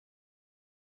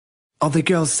All the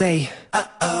girls say, oh,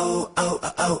 oh, oh,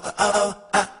 oh, oh, oh,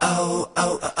 oh, oh,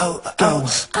 oh, oh, oh. go.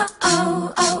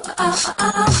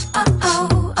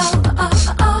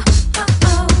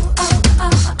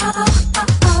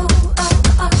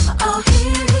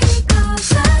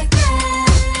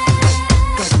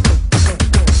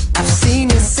 I've seen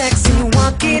you sexy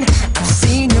walking, I've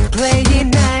seen you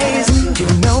playing nice. You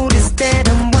notice that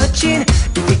I'm watching,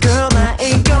 baby girl, I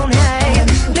ain't gon' hide.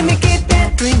 Let me get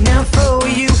that drink now for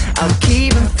you, I'll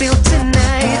keep and feel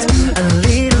tonight. A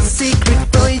little secret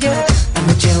for you, I'm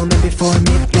a gentleman before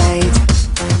midnight.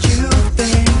 You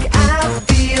think I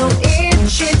feel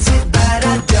enchanted, but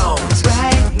I don't.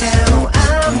 Right now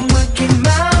I'm working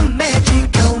my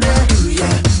magic on her. Do ya,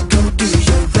 go do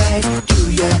ya right, do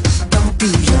ya, don't do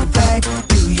ya right,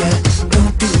 do ya,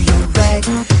 don't do ya right.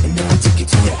 And then I take you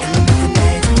to the end of the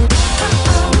night.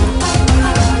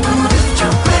 Lift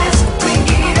your glass, bring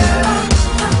it up.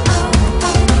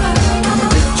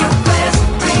 Lift your glass,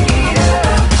 bring it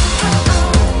up.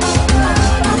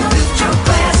 Lift your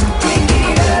glass, bring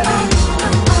it up.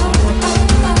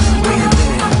 Wait a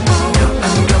minute, now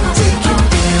I'm gonna take it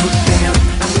down, down.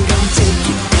 I'm gonna take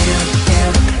it down,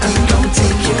 down. I'm gonna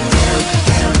take it down,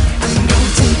 down. I'm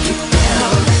gonna take it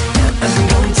down. I'm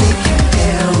gonna take it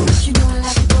down. You know I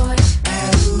like it, boy.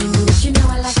 You know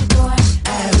I like it, boy.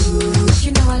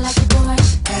 You know I like it, boy.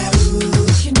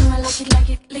 You know I like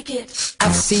it, lick it.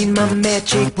 I've seen my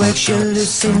magic work, you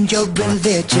loosen your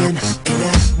religion. And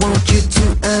I want you to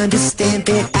understand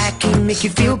that I can make you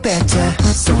feel better.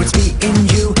 So it's me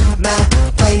and you, my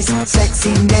place,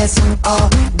 sexiness all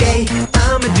day.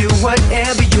 I'ma do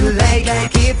whatever you like,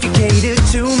 if you cater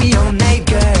to me all night,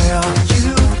 girl.